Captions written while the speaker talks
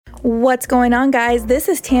What's going on, guys? This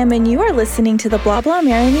is Tam, and you are listening to the Blah Blah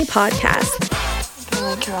Marry Me podcast.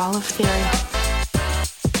 I like your olive theory.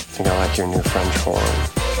 I think I like your new French horn.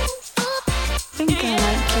 I think I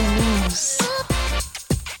like your news.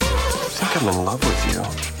 I think I'm in love with you.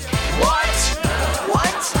 What?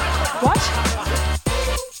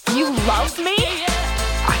 You love me?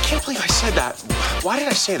 I can't believe I said that. Why did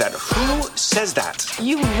I say that? Who says that?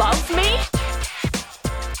 You love me?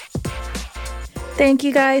 Thank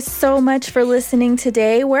you guys so much for listening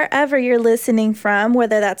today, wherever you're listening from,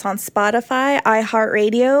 whether that's on Spotify,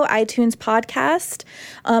 iHeartRadio, iTunes Podcast,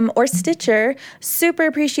 or Stitcher. Super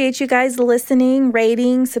appreciate you guys listening,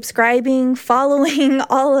 rating, subscribing, following,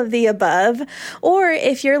 all of the above. Or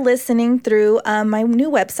if you're listening through my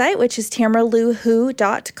new website, which is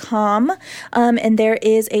tamaraluhu.com, and there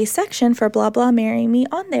is a section for Blah Blah Marry Me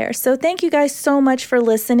on there. So thank you guys so much for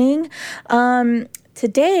listening.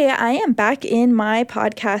 Today, I am back in my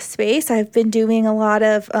podcast space. I've been doing a lot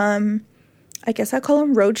of, I guess I call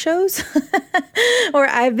them road shows, or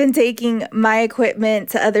I've been taking my equipment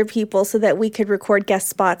to other people so that we could record guest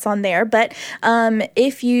spots on there. But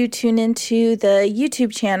if you tune into the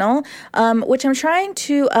YouTube channel, which I'm trying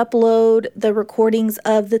to upload the recordings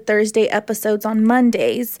of the Thursday episodes on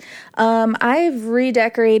Mondays, I've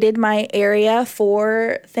redecorated my area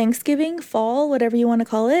for Thanksgiving, fall, whatever you want to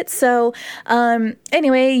call it. So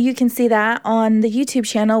anyway, you can see that on the YouTube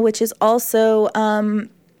channel, which is also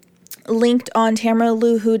linked on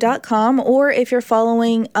tamaraluhu.com, or if you're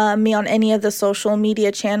following me on any of the social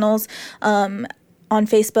media channels, on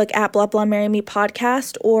Facebook at Blah Blah Marry Me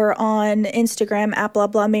Podcast, or on Instagram at Blah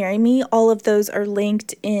Blah Marry Me. All of those are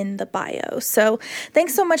linked in the bio. So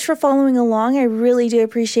thanks so much for following along. I really do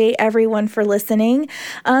appreciate everyone for listening.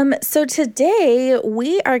 So today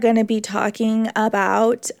we are going to be talking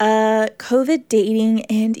about COVID dating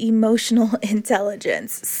and emotional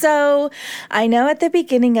intelligence. So I know at the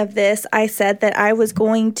beginning of this, I said that I was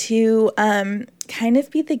going to kind of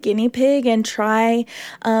be the guinea pig and try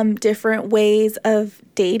different ways of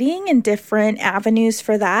dating and different avenues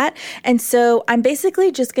for that. And so I'm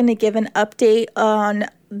basically just going to give an update on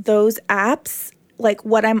those apps, like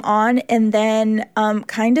what I'm on, and then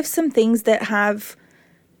kind of some things that have,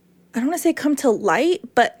 I don't want to say come to light,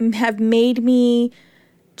 but have made me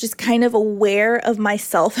just kind of aware of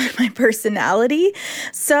myself and my personality.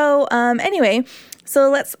 So anyway, so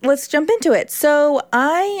let's jump into it. So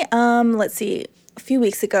I, let's see, a few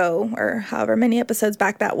weeks ago, or however many episodes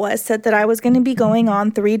back that was, said that I was going to be going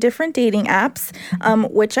on 3 different dating apps,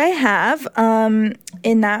 which I have, and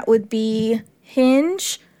that would be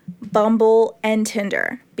Hinge, Bumble, and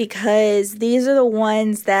Tinder, because these are the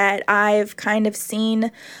ones that I've kind of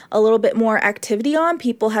seen a little bit more activity on.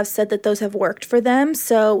 People have said that those have worked for them,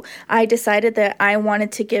 so I decided that I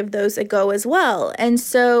wanted to give those a go as well. And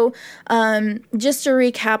so just to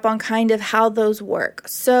recap on kind of how those work.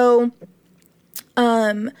 So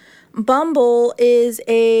Bumble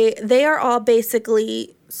they are all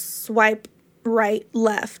basically swipe right,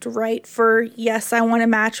 left, right for yes, I want to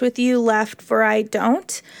match with you, left for I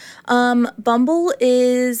don't. Bumble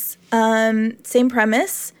is same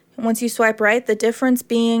premise. Once you swipe right, the difference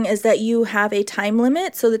being is that you have a time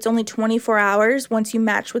limit, so it's only 24 hours once you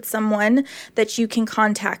match with someone that you can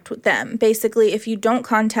contact with them. Basically, if you don't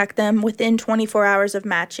contact them within 24 hours of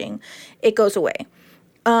matching, it goes away.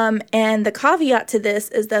 And the caveat to this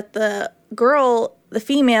is that the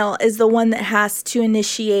female, is the one that has to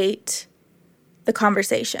initiate the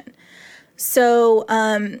conversation. So,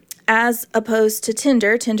 as opposed to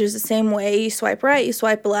Tinder's the same way. You swipe right, you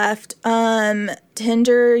swipe left.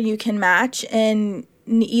 Tinder, you can match, and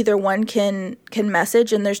either one can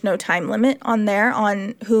message, and there's no time limit on there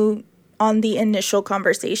on the initial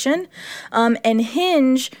conversation. And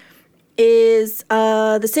Hinge is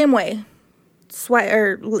the same way.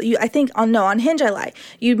 On Hinge I lie.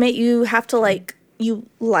 You have to like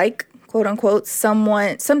quote unquote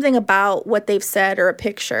something about what they've said or a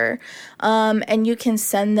picture, and you can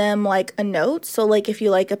send them like a note. So like if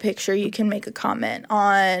you like a picture, you can make a comment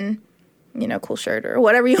on, cool shirt or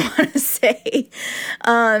whatever you want to say,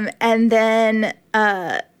 and then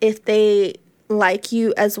if they like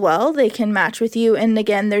you as well, they can match with you. And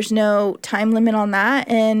again, there's no time limit on that,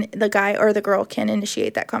 and the guy or the girl can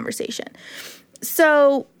initiate that conversation.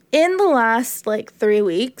 So in the last 3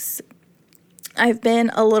 weeks, I've been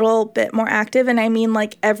a little bit more active, and I mean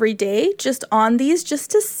like every day, just on these, just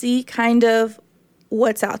to see kind of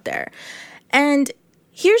what's out there. And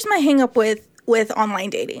here's my hang up with online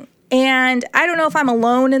dating. And I don't know if I'm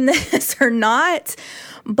alone in this or not,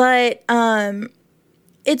 but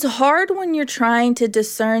it's hard when you're trying to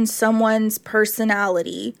discern someone's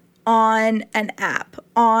personality on an app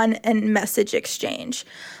on a message exchange.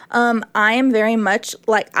 I am very much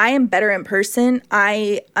like, I am better in person.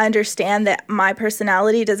 I understand that my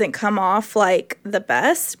personality doesn't come off like the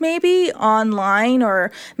best maybe online,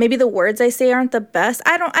 or maybe the words I say aren't the best.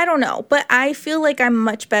 I don't know, but I feel like I'm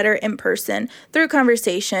much better in person through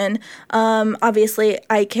conversation. Obviously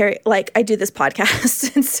I do this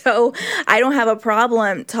podcast, and so I don't have a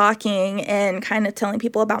problem talking and kind of telling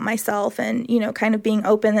people about myself and, you know, kind of being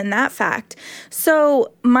open in that fact.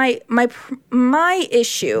 So my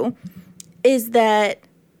issue is that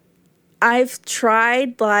I've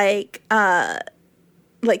tried like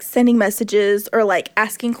sending messages or like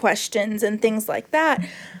asking questions and things like that,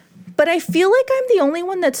 but I feel like I'm the only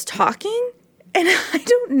one that's talking, and I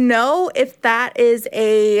don't know if that is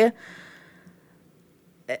I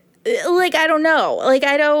don't know. Like,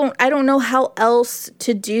 I don't know how else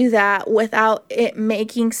to do that without it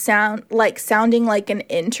sounding like an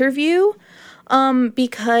interview.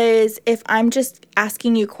 Because if I'm just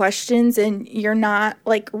asking you questions and you're not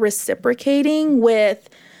like reciprocating with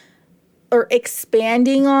or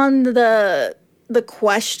expanding on the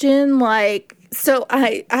question, like, so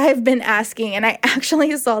I've been asking, and I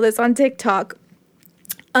actually saw this on TikTok,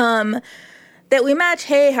 that we match,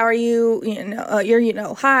 hey, how are you?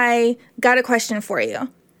 Hi, got a question for you.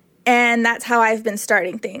 And that's how I've been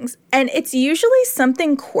starting things. And it's usually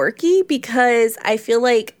something quirky, because I feel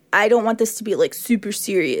like I don't want this to be like super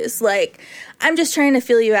serious. Like, I'm just trying to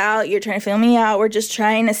feel you out. You're trying to feel me out. We're just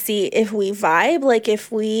trying to see if we vibe, like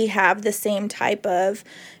if we have the same type of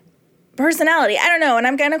personality. I don't know. And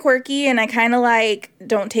I'm kind of quirky, and I kind of like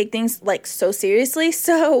don't take things like so seriously.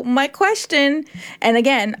 So my question, and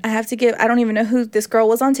again, I don't even know who this girl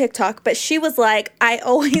was on TikTok, but she was like, I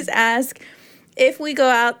always ask, if we go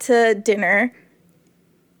out to dinner,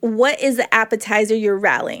 what is the appetizer you're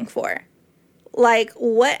rallying for? Like,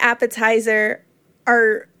 what appetizer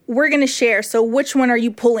we're going to share? So which one are you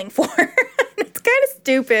pulling for? It's kind of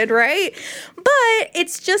stupid, right? But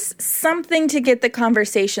it's just something to get the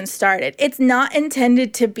conversation started. It's not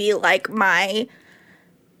intended to be like my,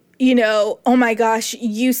 oh my gosh,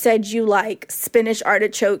 you said you like spinach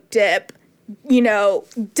artichoke dip.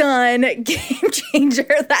 Done, game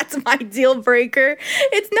changer. That's my deal breaker.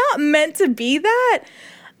 It's not meant to be that.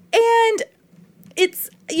 And it's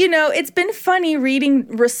been funny reading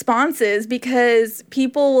responses, because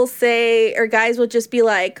people will say, or guys will just be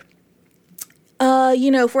like,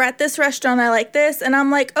 if we're at this restaurant, I like this. And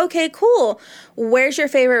I'm like, okay, cool. Where's your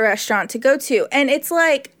favorite restaurant to go to? And it's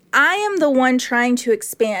like, I am the one trying to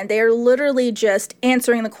expand. They are literally just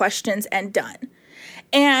answering the questions and done.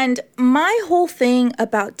 And my whole thing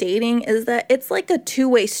about dating is that it's like a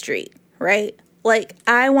two-way street, right? Like,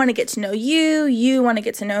 I want to get to know you, you want to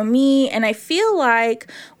get to know me. And I feel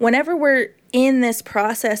like whenever we're in this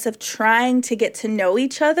process of trying to get to know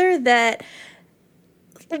each other, that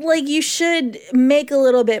like you should make a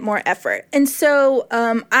little bit more effort. And so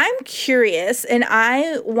I'm curious, and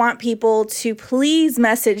I want people to please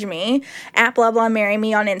message me at Blah Blah Marry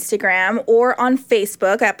Me on Instagram, or on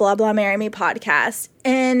Facebook at Blah Blah Marry Me Podcast,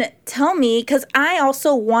 and tell me, because I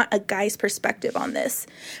also want a guy's perspective on this,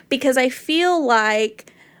 because I feel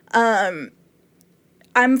like I'm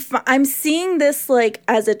seeing this like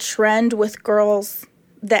as a trend with girls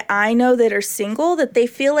that I know that are single, that they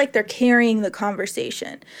feel like they're carrying the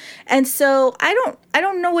conversation. And so I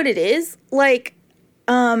don't know what it is. Like,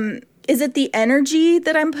 is it the energy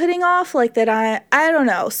that I'm putting off? Like that I don't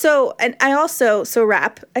know. So, and I also,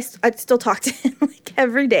 Rap, I still talk to him like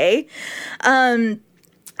every day. I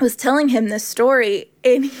was telling him this story,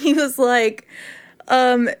 and he was like,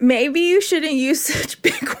 maybe you shouldn't use such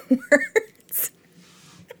big words.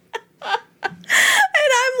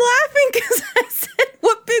 And I'm laughing because I said,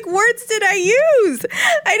 what big words did I use?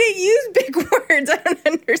 I didn't use big words. I don't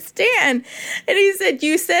understand. And he said,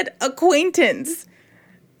 you said acquaintance.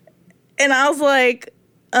 And I was like,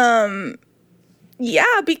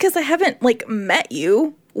 yeah, because I haven't like met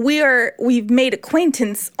you. We've made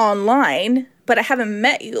acquaintance online, but I haven't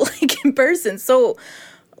met you like in person. So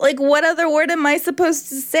like, what other word am I supposed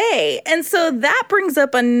to say? And so that brings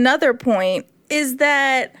up another point, is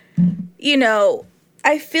that,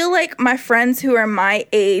 I feel like my friends who are my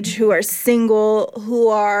age, who are single, who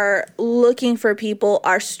are looking for people,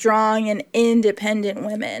 are strong and independent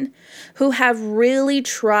women who have really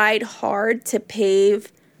tried hard to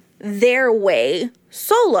pave their way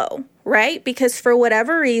solo, right? Because for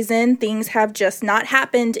whatever reason, things have just not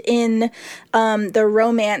happened in the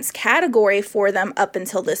romance category for them up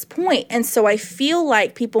until this point. And so I feel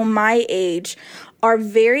like people my age are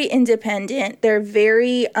very independent. They're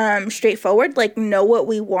very straightforward, like know what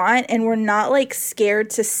we want. And we're not like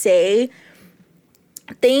scared to say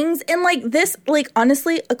things. And like this, like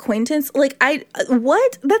honestly, acquaintance, like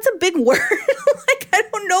what? That's a big word. Like I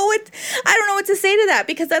don't know what to say to that,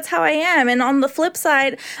 because that's how I am. And on the flip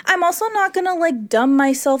side, I'm also not gonna like dumb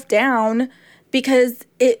myself down because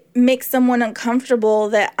it makes someone uncomfortable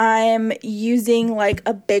that I'm using like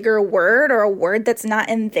a bigger word or a word that's not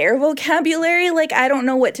in their vocabulary. Like I don't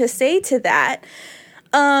know what to say to that.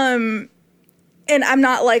 And I'm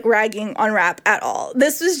not like ragging on rap at all.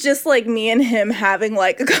 This was just like me and him having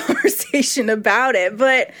like a conversation about it.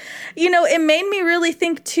 But, you know, it made me really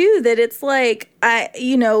think too that it's like,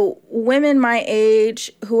 women my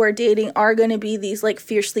age who are dating are going to be these like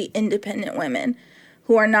fiercely independent women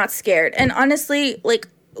who are not scared. And honestly, like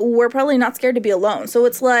we're probably not scared to be alone. So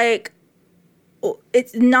it's like,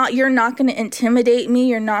 you're not going to intimidate me.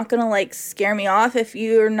 You're not going to like scare me off. If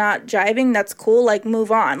you're not jiving, that's cool. Like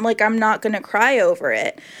move on. Like I'm not going to cry over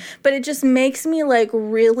it. But it just makes me like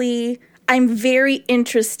I'm very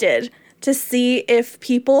interested to see if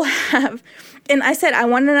people have, and I said, I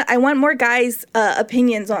want more guys'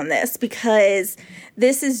 opinions on this, because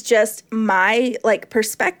this is just my like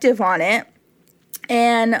perspective on it.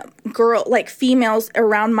 And females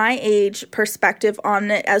around my age perspective on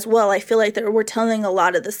it as well. I feel like that we're telling a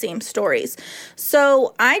lot of the same stories.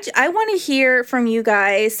 So I want to hear from you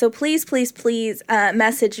guys. So please, please, please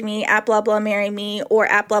message me at blah blah marry me or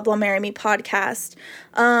at blah blah marry me podcast.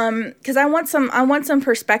 Because I want some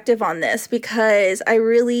perspective on this, because I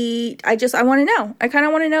want to know. I kind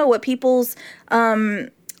of want to know what people's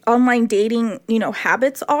online dating,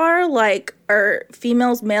 habits are. Like, are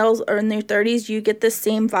females, males, or in their 30s, you get the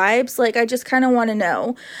same vibes? Like, I just kind of want to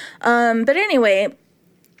know. But anyway,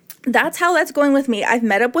 that's how that's going with me. I've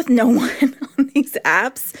met up with no one on these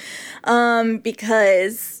apps,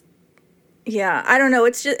 because, yeah, I don't know.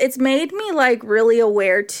 It's made me like really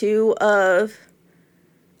aware too of,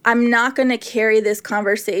 I'm not going to carry this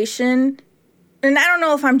conversation. And I don't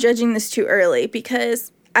know if I'm judging this too early,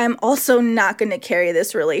 because I'm also not going to carry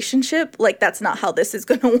this relationship. Like, that's not how this is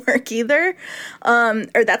going to work either.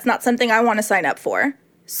 Or that's not something I want to sign up for.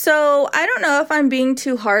 So I don't know if I'm being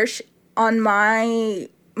too harsh on my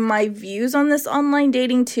views on this online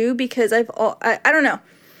dating too, because I don't know.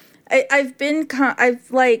 I've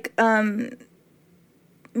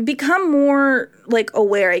become more like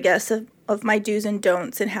aware, I guess, of my do's and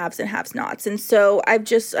don'ts and haves nots. And so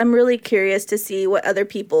I'm really curious to see what other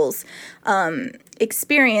people's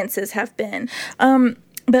experiences have been.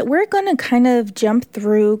 But we're going to kind of jump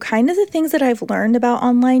through kind of the things that I've learned about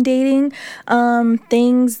online dating,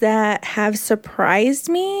 things that have surprised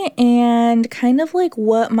me, and kind of like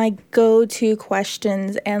what my go-to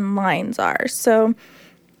questions and lines are. So,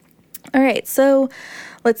 all right, so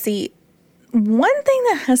let's see. One thing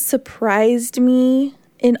that has surprised me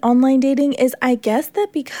in online dating is, I guess,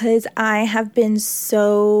 that because I have been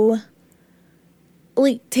so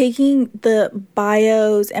like taking the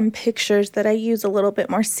bios and pictures that I use a little bit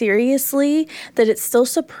more seriously, that it still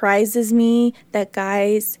surprises me that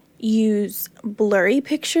guys use blurry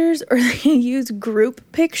pictures or they use group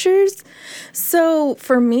pictures. So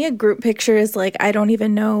for me, a group picture is like, I don't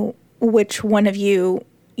even know which one of you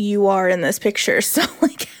are in this picture. So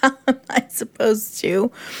like, how am I supposed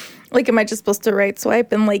to, like, am I just supposed to right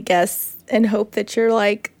swipe and like guess and hope that you're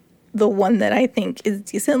like the one that I think is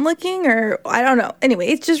decent looking? Or I don't know. Anyway,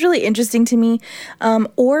 it's just really interesting to me.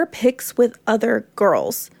 Or pics with other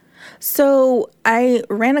girls. So I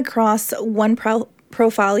ran across one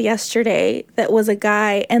profile yesterday that was a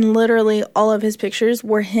guy, and literally all of his pictures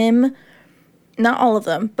were him. Not all of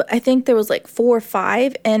them, but I think there was like 4 or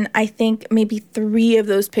 5, and I think maybe 3 of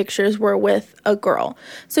those pictures were with a girl.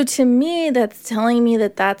 So to me, that's telling me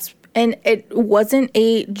and it wasn't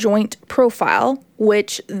a joint profile,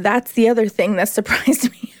 which that's the other thing that surprised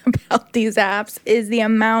me about these apps, is the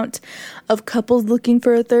amount of couples looking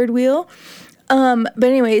for a third wheel. But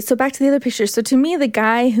anyway, so back to the other picture. So to me, the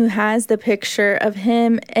guy who has the picture of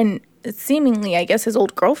him and seemingly, I guess, his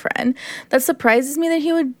old girlfriend, that surprises me that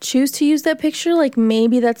he would choose to use that picture. Like,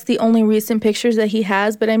 maybe that's the only recent pictures that he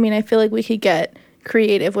has, but I mean, I feel like we could get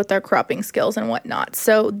creative with our cropping skills and whatnot.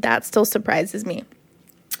 So that still surprises me.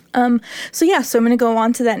 So I'm going to go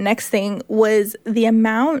on to that next thing, was the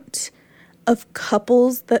amount of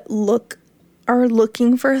couples that are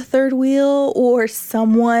looking for a third wheel or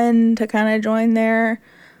someone to kind of join their,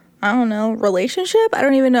 I don't know, relationship. I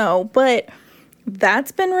don't even know, but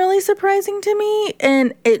that's been really surprising to me,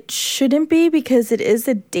 and it shouldn't be, because it is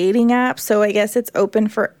a dating app. So I guess it's open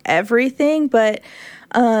for everything, but,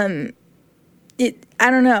 I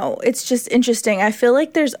don't know. It's just interesting. I feel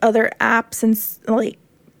like there's other apps and like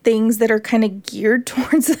things that are kind of geared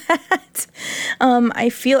towards that. I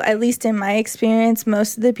feel, at least in my experience,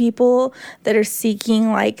 most of the people that are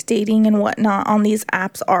seeking like dating and whatnot on these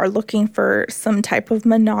apps are looking for some type of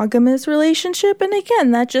monogamous relationship. And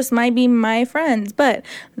again, that just might be my friends, but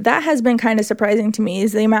that has been kind of surprising to me,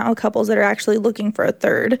 is the amount of couples that are actually looking for a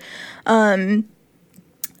third.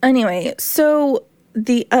 Anyway, so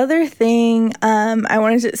the other thing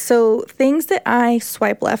so things that I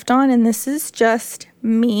swipe left on, and this is just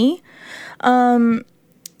me, I'm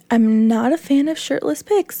not a fan of shirtless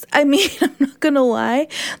pics. I mean, I'm not gonna lie,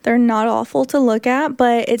 they're not awful to look at,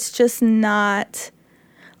 but it's just not,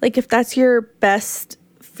 like, if that's your best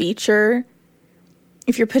feature,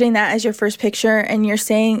 if you're putting that as your first picture and you're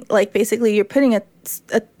saying, like, basically you're putting a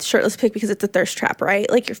shirtless pic because it's a thirst trap, right?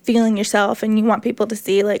 Like, you're feeling yourself and you want people to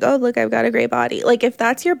see, like, oh, look, I've got a great body. Like, if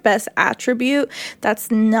that's your best attribute,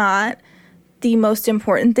 that's not the most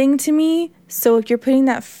important thing to me. So if you're putting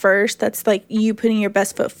that first, that's like you putting your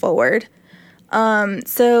best foot forward.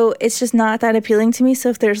 So it's just not that appealing to me. So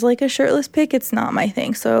if there's like a shirtless pic, it's not my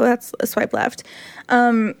thing. So that's a swipe left.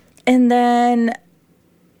 And then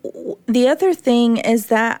the other thing is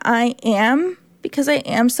that because I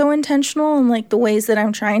am so intentional in like the ways that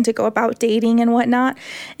I'm trying to go about dating and whatnot,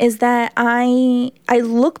 is that I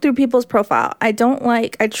look through people's profile. I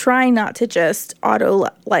try not to just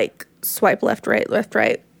swipe left,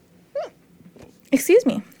 right. Excuse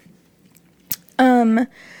me.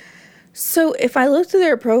 So if I look through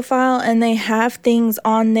their profile and they have things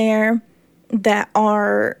on there that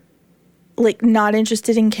are like not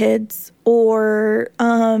interested in kids, or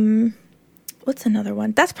what's another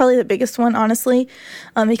one? That's probably the biggest one, honestly,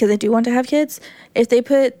 because I do want to have kids. If they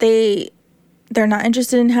put they're not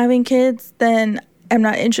interested in having kids, then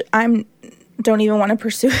I don't even want to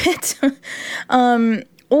pursue it.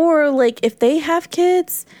 Or like if they have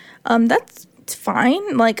kids, that's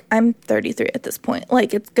fine. Like, I'm 33 at this point.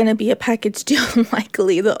 Like, it's gonna be a package deal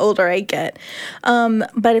likely the older I get.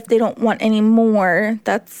 But if they don't want any more,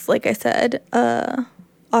 that's, like I said,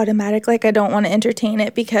 automatic. Like, I don't want to entertain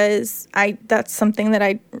it because that's something that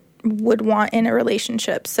I would want in a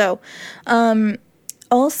relationship. So,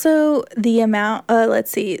 also the amount,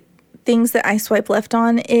 things that I swipe left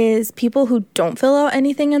on is people who don't fill out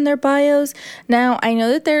anything in their bios. Now, I know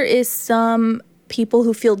that there is some people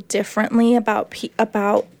who feel differently about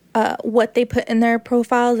what they put in their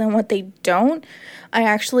profiles and what they don't. I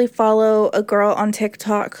actually follow a girl on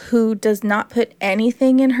TikTok who does not put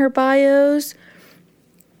anything in her bios.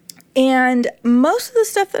 And most of the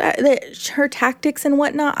stuff that her tactics and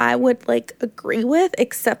whatnot, I would like agree with,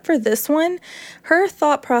 except for this one. Her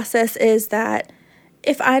thought process is that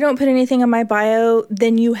if I don't put anything in my bio,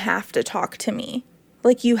 then you have to talk to me.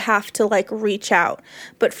 Like, you have to like reach out.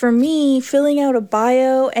 But for me, filling out a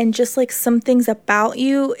bio and just like some things about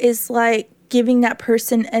you is like giving that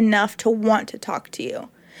person enough to want to talk to you.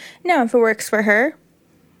 Now, if it works for her,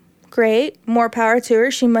 great, more power to her.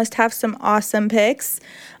 She must have some awesome pics.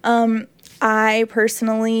 I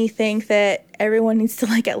personally think that everyone needs to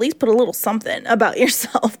like at least put a little something about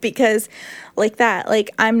yourself, because like that, like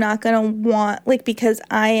I'm not going to want, like, because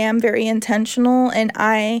I am very intentional and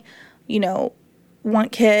I,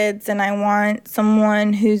 want kids and I want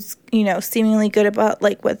someone who's, seemingly good about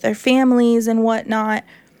like with their families and whatnot.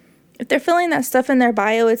 If they're filling that stuff in their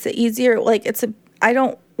bio, it's I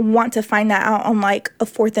don't want to find that out on like a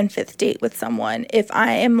 4th and 5th date with someone if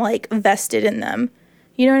I am like vested in them.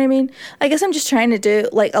 You know what I mean? I guess I'm just trying to do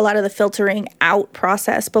like a lot of the filtering out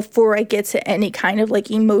process before I get to any kind of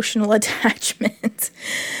like emotional attachment.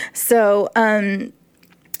 So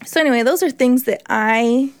anyway, those are things that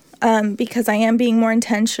I, because I am being more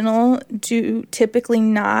intentional, do typically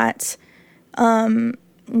not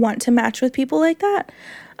want to match with people like that.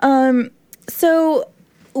 So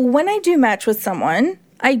when I do match with someone,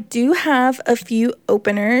 I do have a few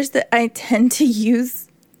openers that I tend to use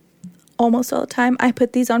almost all the time. I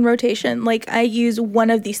put these on rotation. Like, I use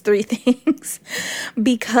one of these 3 things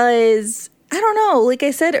because, I don't know, like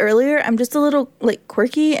I said earlier, I'm just a little like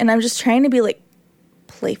quirky and I'm just trying to be like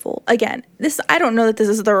playful. Again, I don't know that this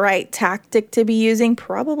is the right tactic to be using.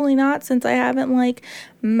 Probably not, since I haven't like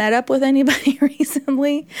met up with anybody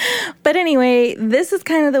recently. But anyway, this is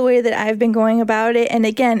kind of the way that I've been going about it. And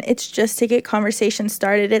again, it's just to get conversation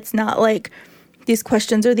started. It's not like these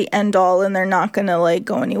questions are the end all and they're not going to like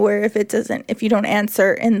go anywhere if you don't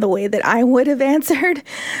answer in the way that I would have answered.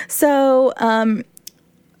 So,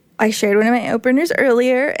 I shared one of my openers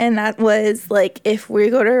earlier, and that was like, if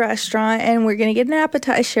we go to a restaurant and we're going to get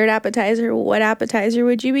an shared appetizer, what appetizer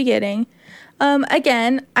would you be getting?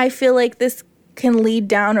 Again, I feel like this can lead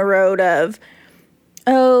down a road of,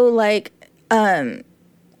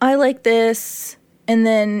 I like this. And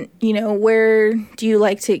then, where's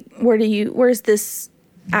this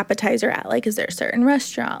appetizer at? Like, is there a certain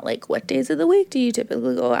restaurant? Like, what days of the week do you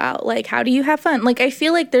typically go out? Like, how do you have fun? Like, I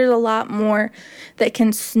feel like there's a lot more that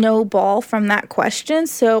can snowball from that question.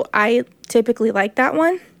 So I typically like that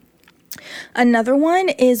one. Another one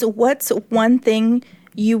is, what's one thing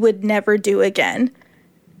you would never do again?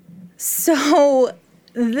 So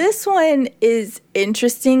this one is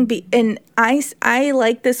interesting, and I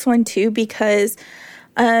like this one too because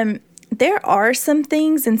there are some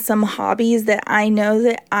things and some hobbies that I know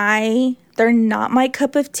that they're not my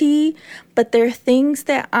cup of tea, but they're things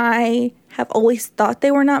that I have always thought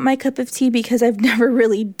they were not my cup of tea because I've never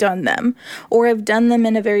really done them, or I've done them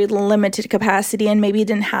in a very limited capacity and maybe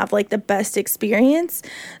didn't have like the best experience.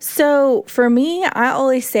 So for me, I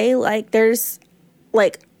always say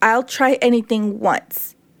I'll try anything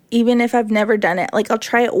once, even if I've never done it. Like, I'll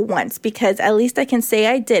try it once because at least I can say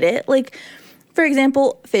I did it. Like, for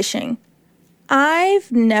example, fishing.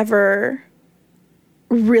 I've never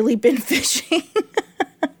really been fishing.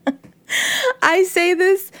 I say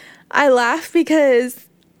this, I laugh because,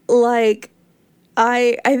 like,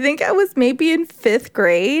 I think I was maybe in 5th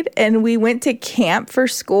grade and we went to camp for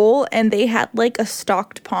school and they had like a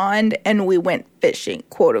stocked pond and we went fishing,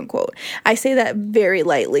 quote unquote. I say that very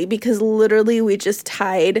lightly because literally we just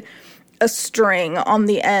tied a string on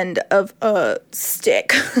the end of a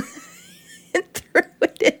stick and threw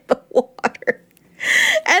it in the water.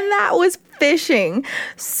 And that was fishing.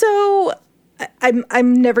 So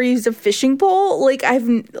I'm never used a fishing pole.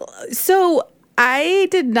 So I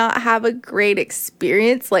did not have a great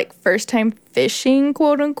experience, like first time fishing,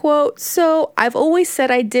 quote unquote. So I've always said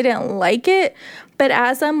I didn't like it. But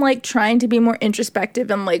as I'm like trying to be more introspective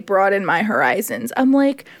and like broaden my horizons, I'm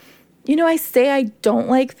like, I say I don't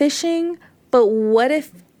like fishing, but what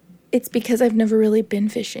if it's because I've never really been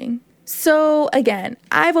fishing? So again,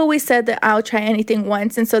 I've always said that I'll try anything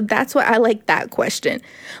once. And so that's why I like that question.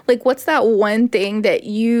 Like, what's that one thing that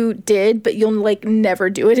you did, but you'll like never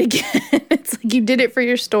do it again? It's like you did it for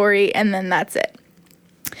your story and then that's it.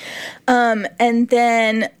 And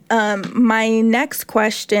then my next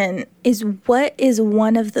question is, what is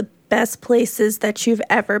one of the best places that you've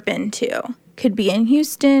ever been to? Could be in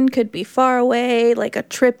Houston, could be far away, like a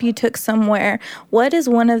trip you took somewhere. What is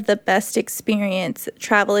one of the best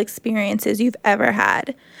travel experiences you've ever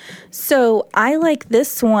had? So I like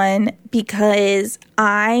this one because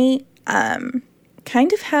I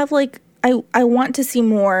kind of have like, I want to see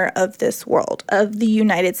more of this world, of the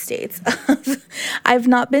United States. I've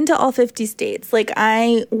not been to all 50 states. Like,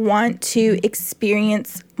 I want to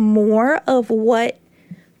experience more of what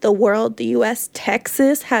the world, the U.S.,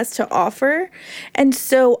 Texas has to offer. And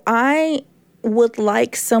so I would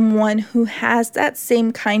like someone who has that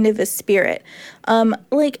same kind of a spirit.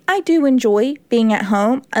 Like, I do enjoy being at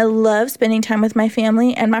home. I love spending time with my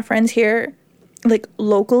family and my friends here, like,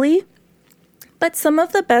 locally. But some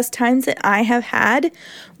of the best times that I have had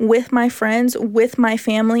with my friends, with my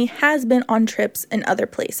family, has been on trips in other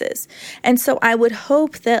places. And so I would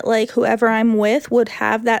hope that like whoever I'm with would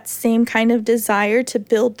have that same kind of desire to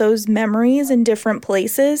build those memories in different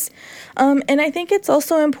places. And I think it's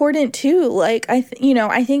also important too. Like, I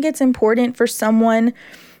think it's important for someone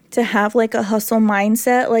to have like a hustle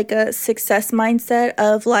mindset, like a success mindset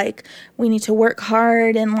of like, we need to work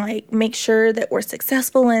hard and like make sure that we're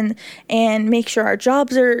successful and make sure our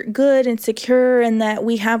jobs are good and secure and that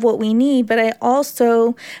we have what we need. But I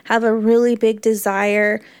also have a really big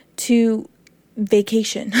desire to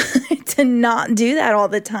vacation, to not do that all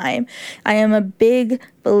the time. I am a big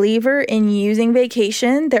believer in using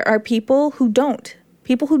vacation. There are people who don't,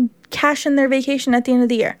 people who cash in their vacation at the end of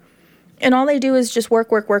the year. And all they do is just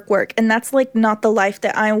work. And that's like not the life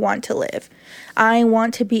that I want to live. I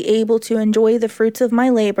want to be able to enjoy the fruits of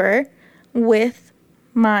my labor with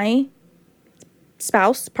my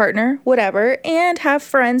spouse, partner, whatever, and have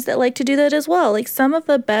friends that like to do that as well. Like, some of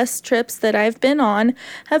the best trips that I've been on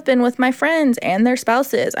have been with my friends and their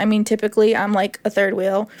spouses. I mean, typically I'm like a third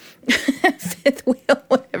wheel, fifth wheel,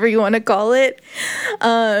 whatever you want to call it.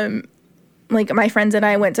 Like, my friends and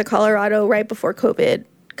I went to Colorado right before COVID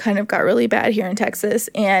kind of got really bad here in Texas,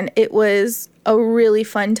 and it was a really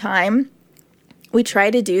fun time. We try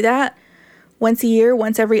to do that once a year,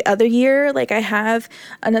 once every other year. Like, I have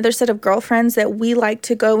another set of girlfriends that we like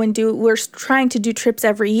to go and do. We're trying to do trips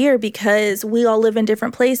every year because we all live in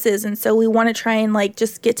different places, and so we want to try and like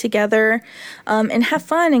just get together and have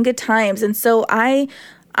fun and good times. And so I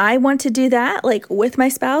I want to do that like with my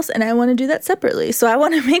spouse, and I want to do that separately. So I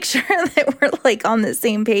want to make sure that we're like on the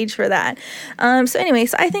same page for that. So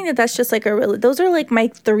anyways, I think that that's just like those are like my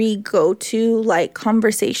 3 go-to like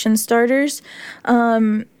conversation starters.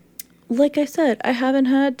 Like I said, I haven't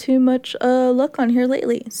had too much luck on here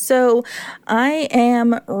lately. So I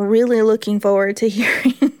am really looking forward to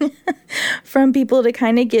hearing from people to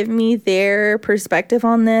kind of give me their perspective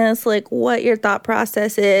on this, like what your thought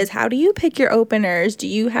process is. How do you pick your openers? Do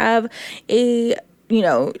you have a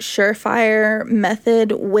surefire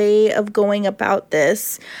method way of going about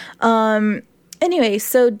this? Anyway,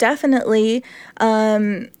 so definitely,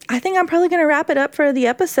 I think I'm probably going to wrap it up for the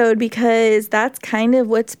episode because that's kind of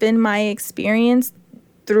what's been my experience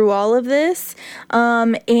through all of this.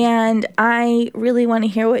 And I really want to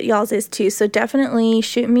hear what y'all's is too. So definitely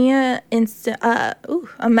shoot me a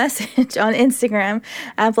message on Instagram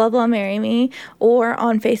at Blah Blah Marry Me or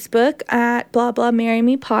on Facebook at Blah Blah Marry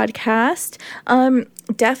Me Podcast.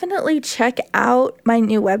 Definitely check out my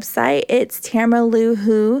new website. It's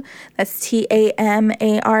TamaraLuHou. That's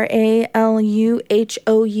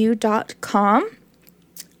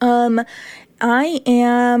TamaraLuHou.com. I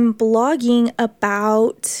am blogging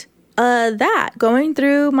about that, going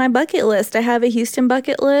through my bucket list. I have a Houston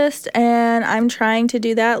bucket list, and I'm trying to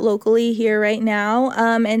do that locally here right now.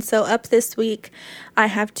 And so up this week, I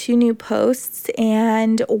have 2 new posts,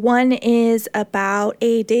 and one is about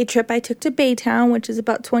a day trip I took to Baytown, which is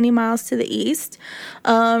about 20 miles to the east.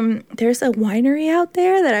 There's a winery out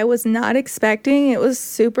there that I was not expecting. It was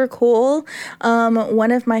super cool.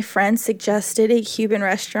 One of my friends suggested a Cuban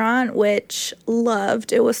restaurant, which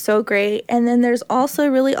loved. It was so great. And then there's also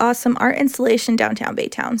a really awesome art installation downtown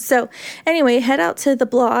Baytown. So anyway, head out to the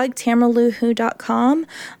blog, TamaraLuHou.com.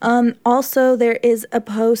 Also, there is a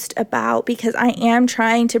post about, because I am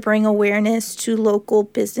trying to bring awareness to local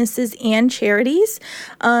businesses and charities.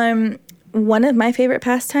 One of my favorite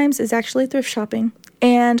pastimes is actually thrift shopping,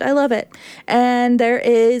 and I love it. And there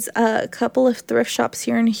is a couple of thrift shops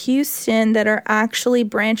here in Houston that are actually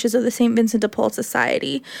branches of the St. Vincent de Paul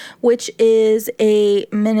Society, which is a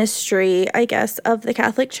ministry, I guess, of the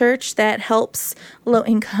Catholic Church that helps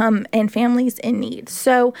low-income and families in need.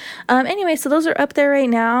 So anyway, so those are up there right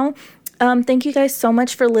now. Thank you guys so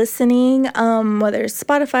much for listening, whether it's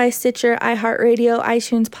Spotify, Stitcher, iHeartRadio,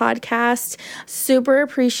 iTunes podcast. Super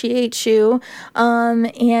appreciate you,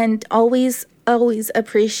 and always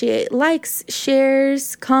appreciate likes,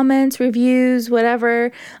 shares, comments, reviews,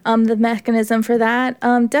 whatever the mechanism for that.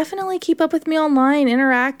 Definitely keep up with me online,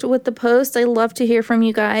 interact with the post. I love to hear from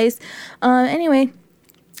you guys. Anyway,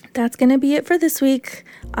 that's going to be it for this week.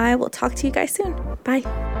 I will talk to you guys soon. Bye.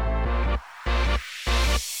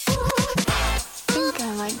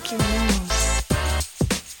 I like your name.